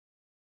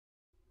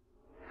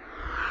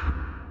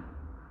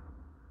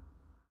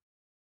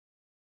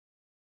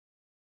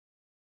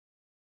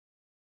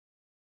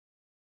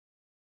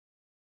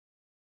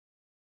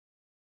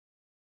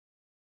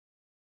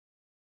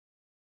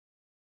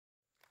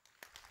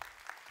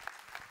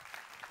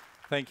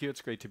Thank you.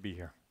 It's great to be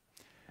here.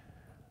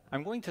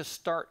 I'm going to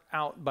start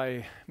out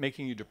by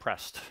making you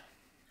depressed,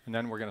 and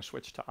then we're going to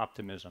switch to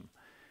optimism.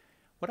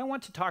 What I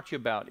want to talk to you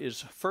about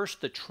is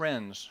first the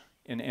trends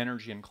in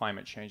energy and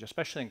climate change,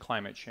 especially in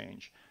climate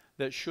change,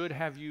 that should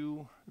have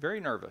you very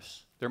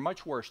nervous. They're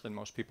much worse than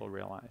most people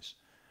realize.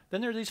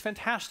 Then there are these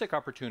fantastic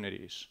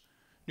opportunities,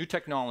 new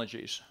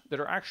technologies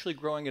that are actually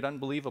growing at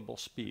unbelievable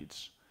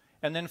speeds.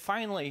 And then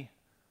finally,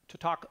 to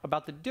talk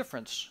about the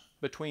difference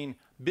between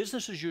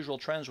business as usual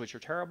trends, which are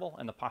terrible,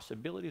 and the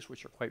possibilities,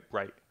 which are quite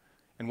bright,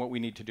 and what we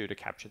need to do to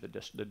capture the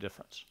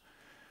difference.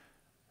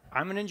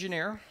 I'm an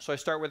engineer, so I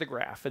start with a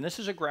graph. And this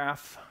is a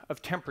graph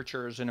of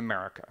temperatures in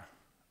America.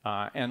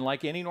 And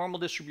like any normal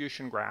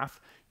distribution graph,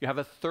 you have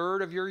a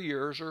third of your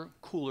years are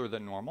cooler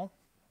than normal,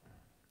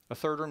 a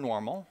third are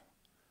normal,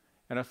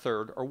 and a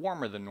third are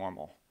warmer than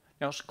normal.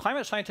 Now,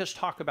 climate scientists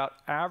talk about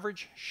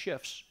average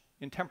shifts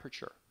in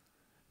temperature,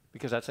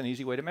 because that's an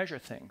easy way to measure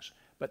things.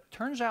 But it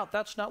turns out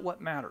that's not what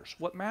matters.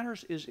 What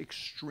matters is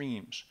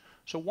extremes.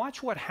 So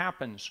watch what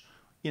happens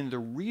in the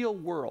real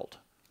world.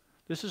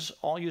 This is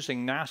all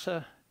using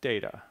NASA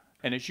data.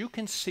 And as you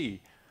can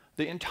see,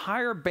 the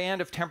entire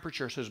band of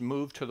temperatures has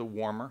moved to the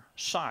warmer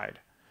side.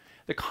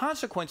 The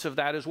consequence of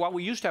that is while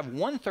we used to have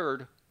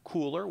 1/3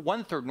 cooler,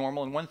 1/3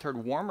 normal, and 1/3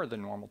 warmer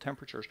than normal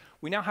temperatures,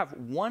 we now have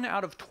 1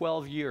 out of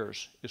 12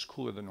 years is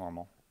cooler than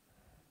normal.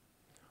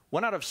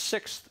 1 out of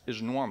 6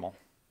 is normal.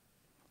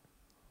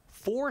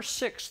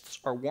 4/6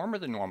 are warmer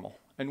than normal,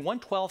 and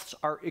 1/12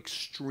 are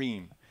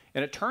extreme.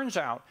 And it turns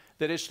out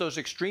that it's those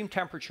extreme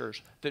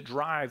temperatures that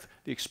drive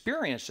the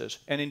experiences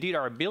and indeed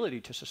our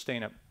ability to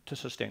sustain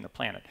the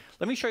planet.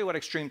 Let me show you what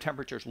extreme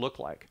temperatures look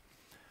like.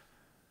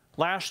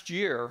 Last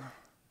year,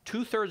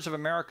 2/3 of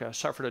America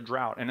suffered a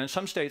drought, and in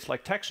some states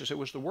like Texas, it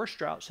was the worst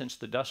drought since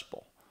the Dust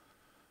Bowl.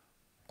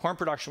 Corn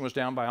production was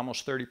down by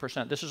almost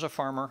 30%. This is a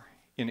farmer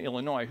in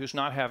Illinois who's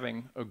not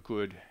having a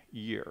good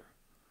year.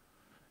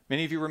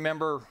 Many of you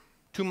remember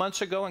 2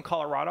 months ago in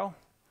Colorado,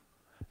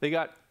 they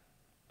got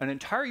an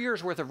entire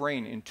year's worth of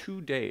rain in 2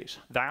 days.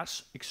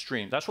 That's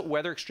extreme. That's what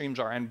weather extremes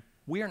are, and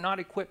we are not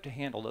equipped to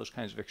handle those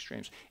kinds of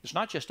extremes. It's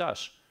not just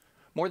us.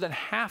 More than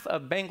half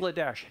of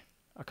Bangladesh,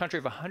 a country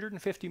of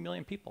 150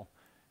 million people,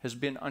 has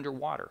been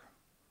underwater.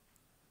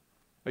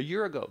 A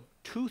year ago,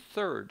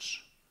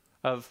 2/3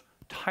 of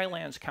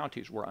Thailand's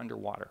counties were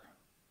underwater.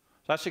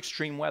 So that's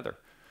extreme weather.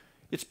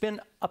 It's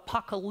been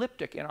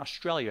apocalyptic in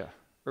Australia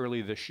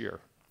early this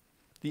year.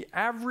 The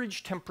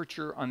average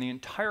temperature on the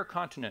entire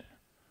continent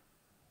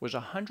was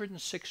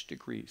 106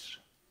 degrees.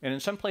 And in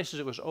some places,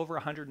 it was over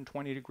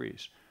 120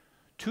 degrees.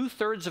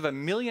 2/3 of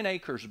 1 million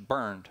acres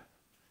burned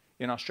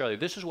in Australia.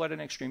 This is what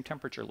an extreme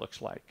temperature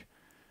looks like.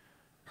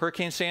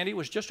 Hurricane Sandy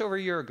was just over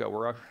a year ago.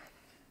 We're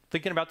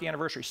thinking about the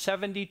anniversary.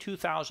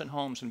 72,000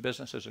 homes and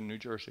businesses in New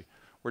Jersey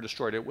were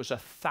destroyed. It was a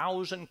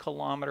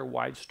 1,000-kilometer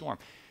wide storm.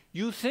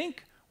 You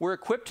think we're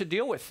equipped to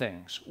deal with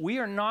things. We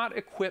are not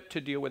equipped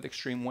to deal with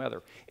extreme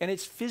weather. And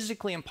it's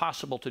physically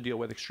impossible to deal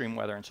with extreme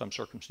weather in some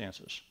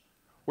circumstances.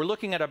 We're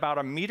looking at about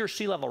a meter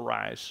sea level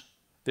rise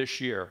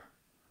this year.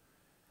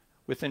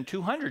 Within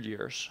 200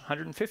 years,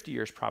 150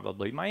 years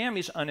probably,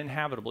 Miami's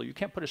uninhabitable. You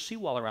can't put a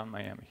seawall around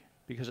Miami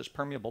because it's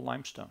permeable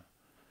limestone.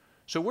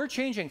 So we're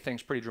changing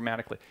things pretty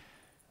dramatically.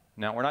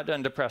 Now, we're not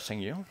done depressing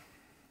you.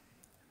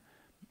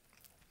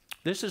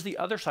 This is the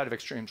other side of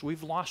extremes.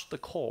 We've lost the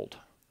cold.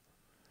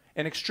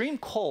 An extreme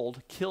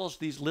cold kills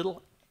these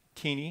little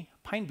teeny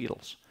pine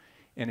beetles.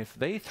 And if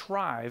they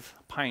thrive,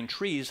 pine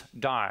trees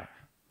die.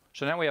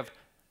 So now we have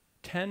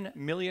 10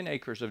 million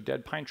acres of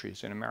dead pine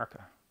trees in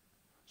America.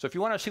 So if you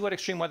want to see what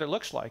extreme weather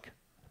looks like,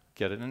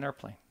 get in an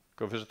airplane.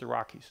 Go visit the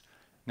Rockies,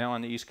 now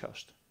on the East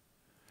Coast.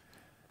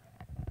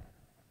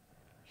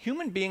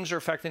 Human beings are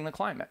affecting the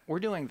climate. We're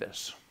doing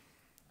this.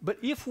 But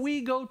if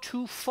we go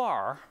too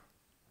far,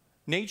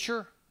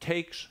 nature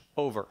takes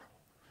over.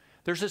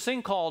 There's this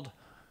thing called,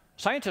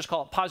 scientists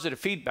call it positive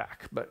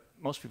feedback, but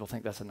most people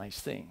think that's a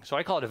nice thing. So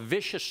I call it a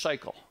vicious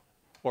cycle,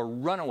 or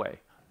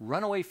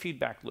runaway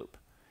feedback loop.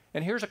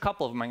 And here's a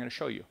couple of them I'm going to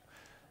show you.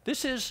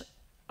 This is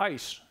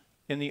ice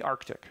in the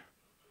Arctic.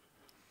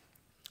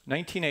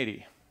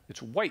 1980.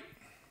 It's white.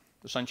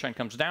 The sunshine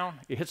comes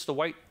down, it hits the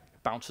white,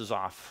 it bounces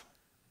off.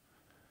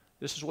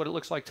 This is what it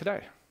looks like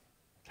today.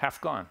 It's half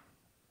gone.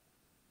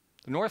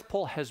 The North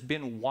Pole has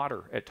been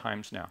water at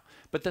times now.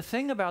 But the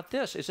thing about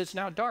this is it's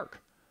now dark.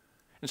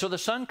 And so the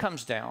sun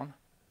comes down,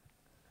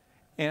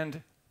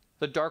 and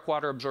the dark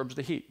water absorbs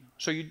the heat.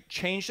 So you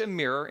changed a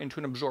mirror into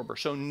an absorber.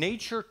 So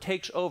nature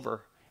takes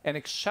over and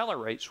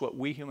accelerates what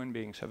we human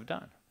beings have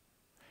done.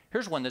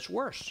 Here's one that's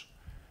worse.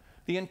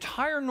 The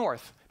entire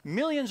North,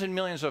 millions and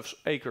millions of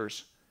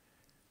acres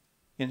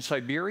in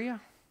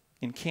Siberia,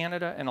 in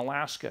Canada, and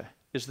Alaska,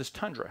 is this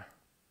tundra.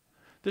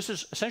 This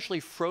is essentially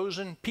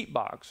frozen peat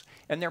bogs,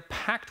 and they're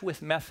packed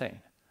with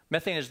methane.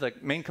 Methane is the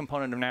main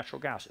component of natural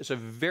gas. It's a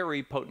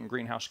very potent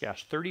greenhouse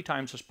gas, 30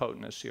 times as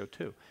potent as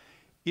CO2.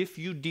 If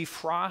you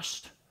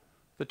defrost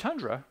the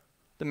tundra,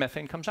 the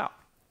methane comes out,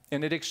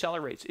 and it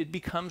accelerates. It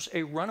becomes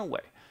a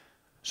runaway.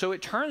 So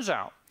it turns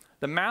out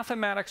The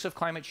mathematics of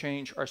climate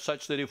change are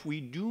such that if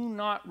we do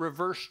not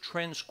reverse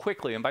trends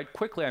quickly, and by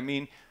quickly I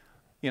mean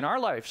in our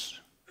lives,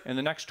 in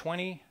the next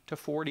 20 to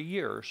 40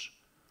 years,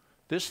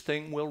 this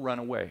thing will run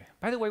away.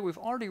 By the way, we've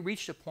already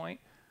reached a point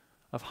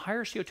of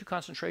higher CO2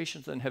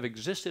 concentrations than have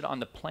existed on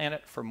the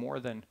planet for more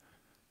than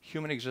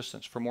human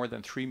existence, for more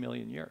than 3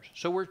 million years.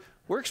 So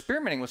we're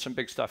experimenting with some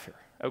big stuff here.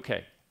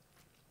 Okay.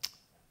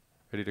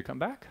 Ready to come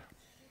back?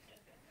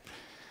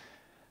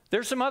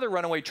 There's some other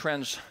runaway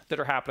trends that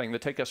are happening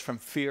that take us from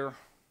fear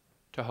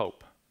to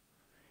hope.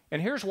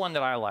 And here's one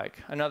that I like,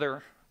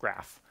 another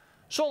graph.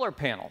 Solar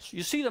panels.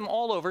 You see them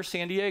all over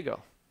San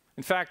Diego.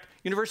 In fact,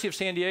 University of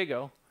San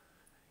Diego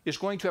is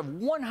going to have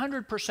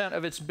 100%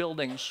 of its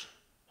buildings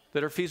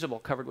that are feasible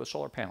covered with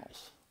solar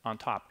panels on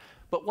top.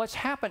 But what's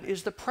happened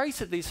is the price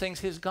of these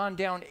things has gone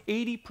down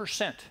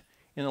 80%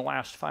 in the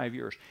last 5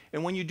 years.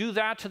 And when you do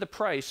that to the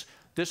price,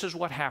 this is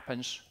what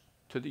happens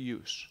to the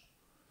use.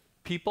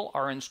 People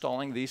are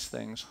installing these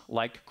things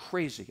like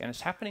crazy, and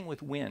it's happening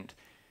with wind.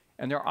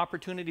 And there are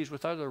opportunities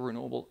with other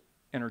renewable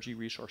energy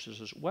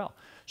resources as well.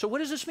 So what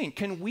does this mean?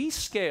 Can we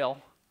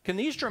scale? Can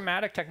these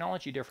dramatic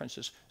technology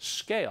differences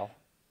scale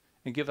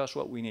and give us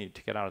what we need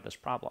to get out of this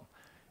problem?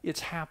 It's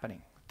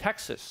happening.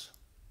 Texas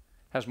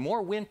has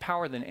more wind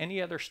power than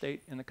any other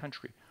state in the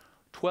country.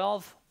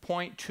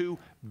 12.2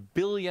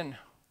 billion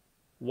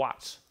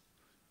watts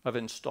of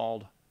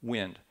installed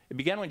wind. It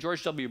began when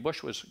George W.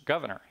 Bush was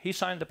governor. He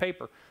signed the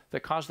paper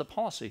that caused the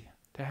policy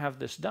to have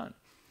this done.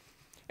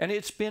 And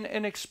it's been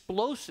an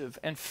explosive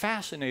and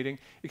fascinating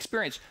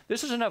experience.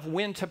 This is enough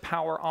wind to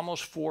power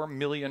almost 4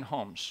 million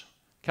homes.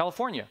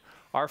 California,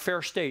 our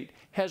fair state,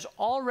 has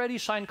already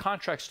signed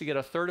contracts to get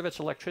a third of its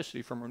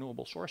electricity from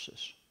renewable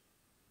sources.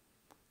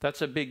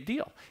 That's a big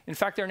deal. In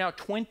fact, there are now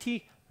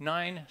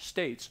 29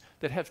 states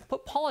that have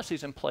put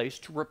policies in place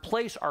to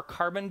replace our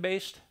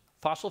carbon-based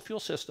fossil fuel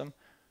system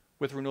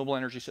with renewable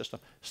energy system,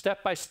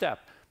 step by step.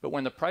 But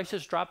when the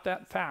prices drop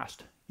that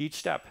fast, each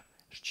step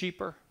is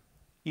cheaper,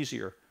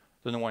 easier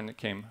than the one that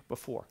came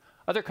before.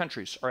 Other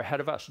countries are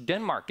ahead of us.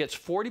 Denmark gets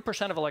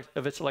 40%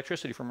 of its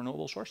electricity from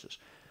renewable sources.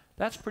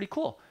 That's pretty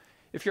cool.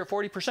 If you're at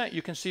 40%,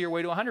 you can see your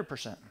way to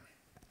 100%.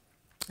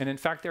 And in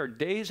fact, there are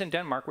days in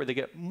Denmark where they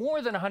get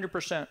more than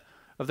 100%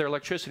 of their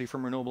electricity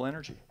from renewable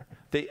energy.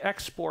 They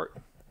export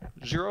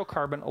zero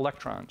carbon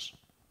electrons.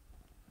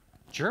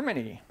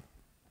 Germany,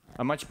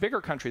 a much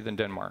bigger country than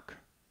Denmark,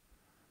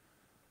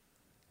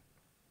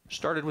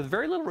 started with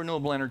very little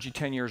renewable energy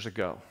 10 years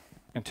ago.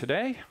 And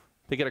today,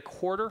 they get a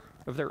quarter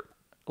of their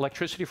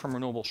electricity from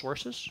renewable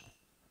sources,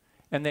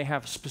 and they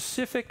have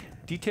specific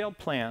detailed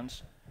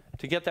plans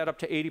to get that up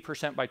to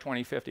 80% by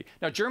 2050.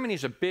 Now,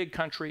 Germany's a big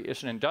country.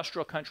 It's an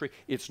industrial country.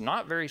 It's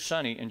not very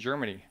sunny in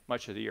Germany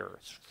much of the year.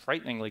 It's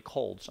frighteningly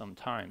cold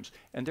sometimes,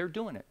 and they're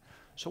doing it.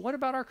 So what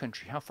about our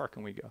country? How far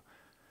can we go?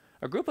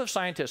 A group of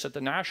scientists at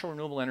the National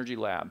Renewable Energy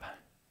Lab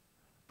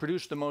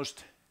produced the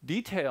most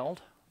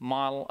detailed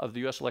model of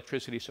the US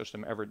electricity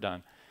system ever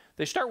done.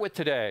 They start with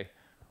today,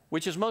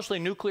 which is mostly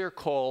nuclear,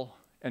 coal,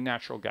 and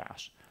natural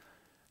gas.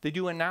 They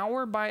do an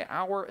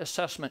hour-by-hour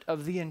assessment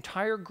of the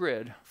entire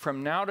grid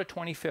from now to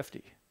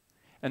 2050,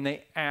 and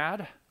they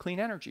add clean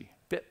energy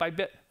bit by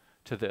bit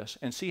to this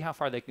and see how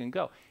far they can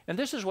go. And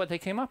this is what they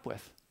came up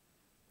with.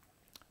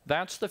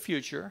 That's the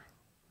future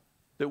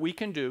that we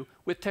can do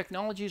with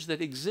technologies that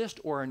exist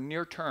or are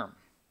near term.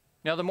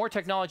 Now, the more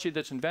technology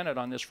that's invented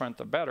on this front,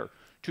 the better,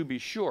 to be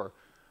sure.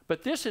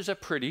 But this is a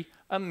pretty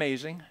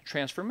amazing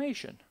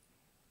transformation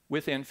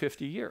within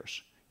 50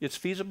 years. It's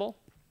feasible,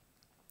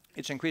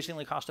 it's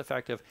increasingly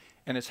cost-effective,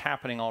 and it's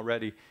happening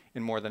already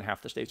in more than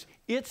half the states.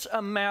 It's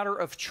a matter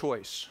of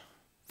choice.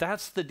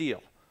 That's the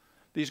deal.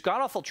 These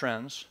god-awful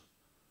trends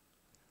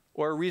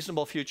or a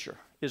reasonable future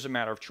is a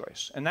matter of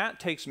choice. And that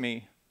takes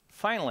me,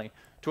 finally,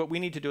 to what we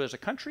need to do as a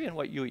country and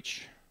what you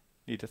each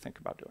need to think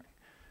about doing.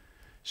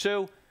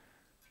 So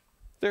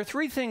there are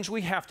three things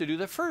we have to do.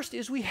 The first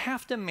is we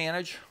have to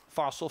manage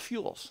fossil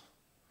fuels.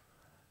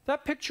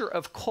 That picture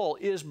of coal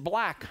is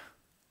black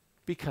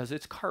because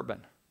it's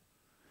carbon.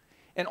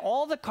 And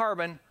all the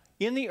carbon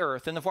in the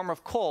earth in the form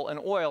of coal and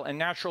oil and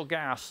natural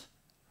gas,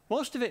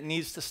 most of it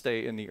needs to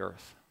stay in the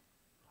earth.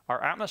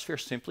 Our atmosphere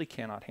simply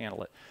cannot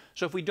handle it.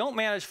 So if we don't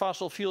manage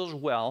fossil fuels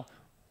well,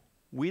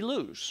 we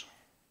lose.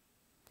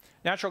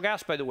 Natural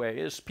gas, by the way,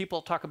 is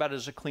people talk about it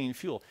as a clean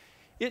fuel.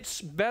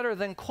 It's better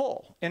than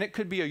coal, and it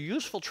could be a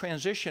useful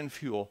transition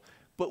fuel,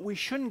 but we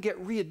shouldn't get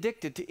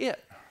re-addicted to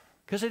it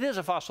because it is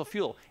a fossil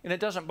fuel, and it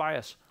doesn't buy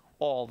us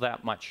all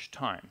that much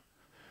time.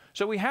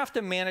 So we have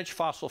to manage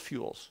fossil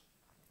fuels.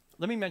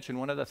 Let me mention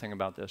one other thing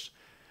about this.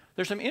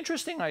 There's some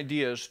interesting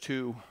ideas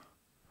to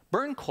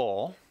burn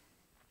coal,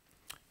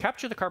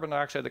 capture the carbon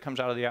dioxide that comes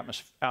out of the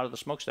atmosphere, out of the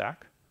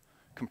smokestack,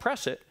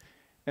 compress it,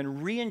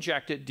 and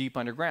re-inject it deep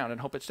underground and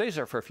hope it stays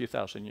there for a few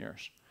thousand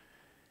years.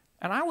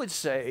 And I would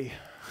say,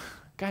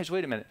 guys,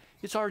 wait a minute.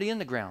 It's already in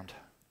the ground.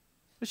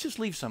 Let's just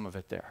leave some of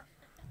it there.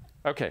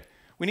 Okay,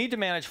 we need to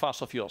manage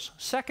fossil fuels.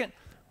 Second,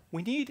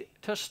 we need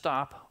to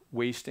stop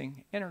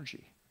wasting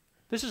energy.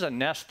 This is a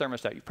Nest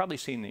thermostat. You've probably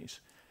seen these.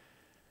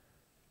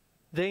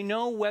 They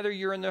know whether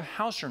you're in the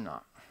house or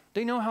not.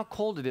 They know how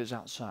cold it is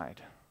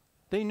outside.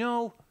 They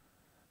know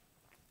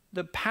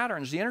the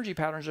patterns, the energy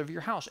patterns of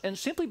your house. And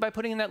simply by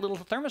putting in that little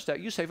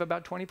thermostat, you save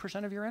about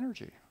 20% of your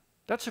energy.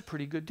 That's a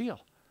pretty good deal.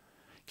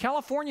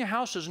 California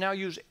houses now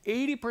use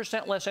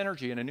 80% less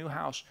energy in a new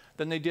house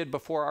than they did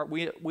before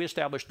we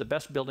established the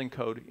best building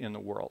code in the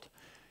world.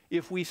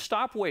 If we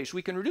stop waste,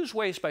 we can reduce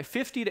waste by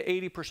 50 to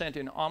 80%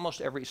 in almost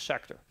every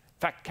sector. In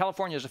fact,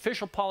 California's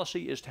official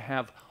policy is to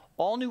have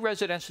all new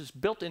residences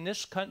built in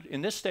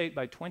this state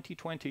by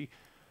 2020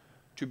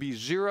 to be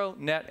zero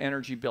net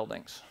energy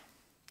buildings.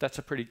 That's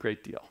a pretty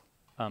great deal.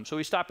 So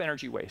we stop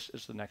energy waste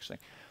is the next thing.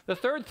 The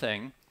third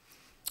thing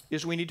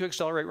is we need to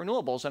accelerate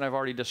renewables, and I've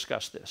already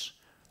discussed this.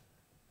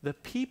 The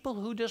people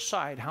who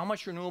decide how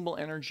much renewable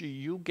energy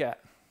you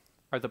get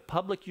are the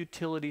public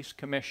utilities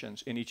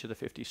commissions in each of the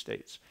 50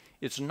 states.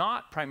 It's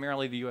not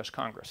primarily the US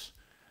Congress.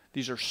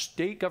 These are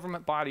state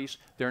government bodies.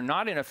 They're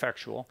not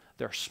ineffectual.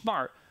 They're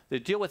smart. They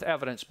deal with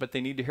evidence, but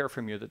they need to hear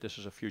from you that this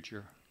is a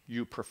future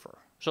you prefer.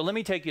 So let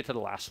me take you to the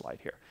last slide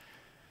here.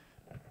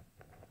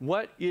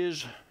 What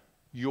is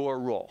your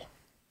role?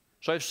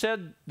 So I've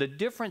said the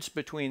difference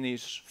between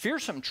these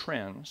fearsome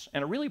trends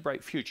and a really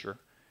bright future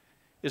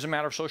is a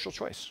matter of social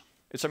choice.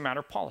 It's a matter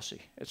of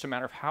policy. It's a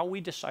matter of how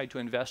we decide to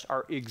invest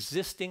our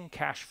existing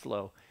cash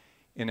flow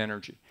in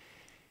energy.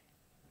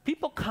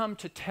 People come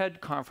to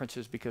TED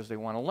conferences because they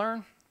want to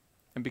learn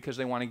and because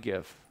they want to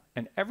give.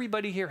 And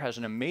everybody here has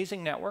an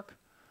amazing network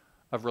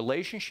of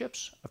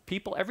relationships, of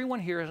people.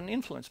 Everyone here is an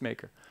influence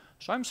maker.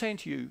 So I'm saying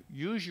to you,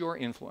 use your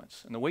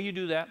influence. And the way you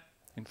do that,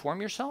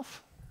 inform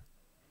yourself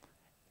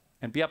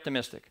and be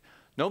optimistic.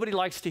 Nobody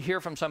likes to hear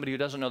from somebody who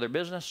doesn't know their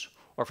business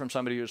or from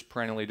somebody who's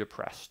perennially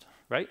depressed,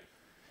 right?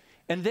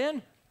 And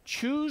then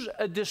choose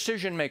a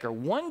decision maker,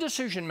 one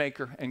decision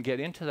maker, and get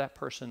into that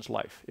person's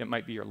life. It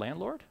might be your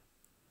landlord.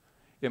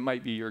 It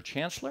might be your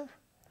chancellor.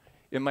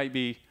 It might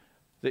be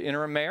the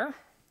interim mayor.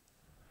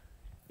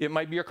 It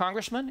might be your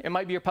congressman. It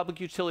might be your public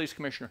utilities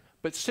commissioner.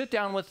 But sit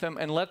down with them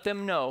and let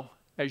them know,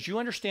 as you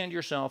understand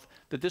yourself,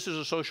 that this is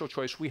a social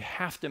choice we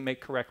have to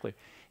make correctly.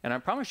 And I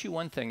promise you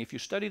one thing, if you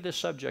study this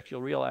subject,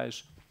 you'll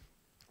realize,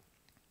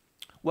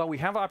 well, we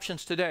have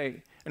options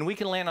today, and we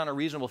can land on a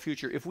reasonable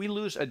future. If we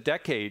lose a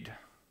decade,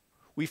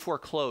 we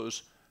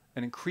foreclose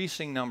an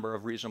increasing number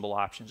of reasonable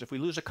options. If we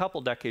lose a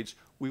couple decades,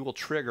 we will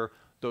trigger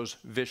those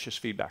vicious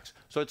feedbacks.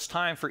 So it's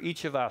time for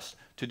each of us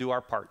to do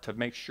our part to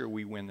make sure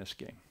we win this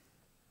game.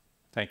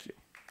 Thank you.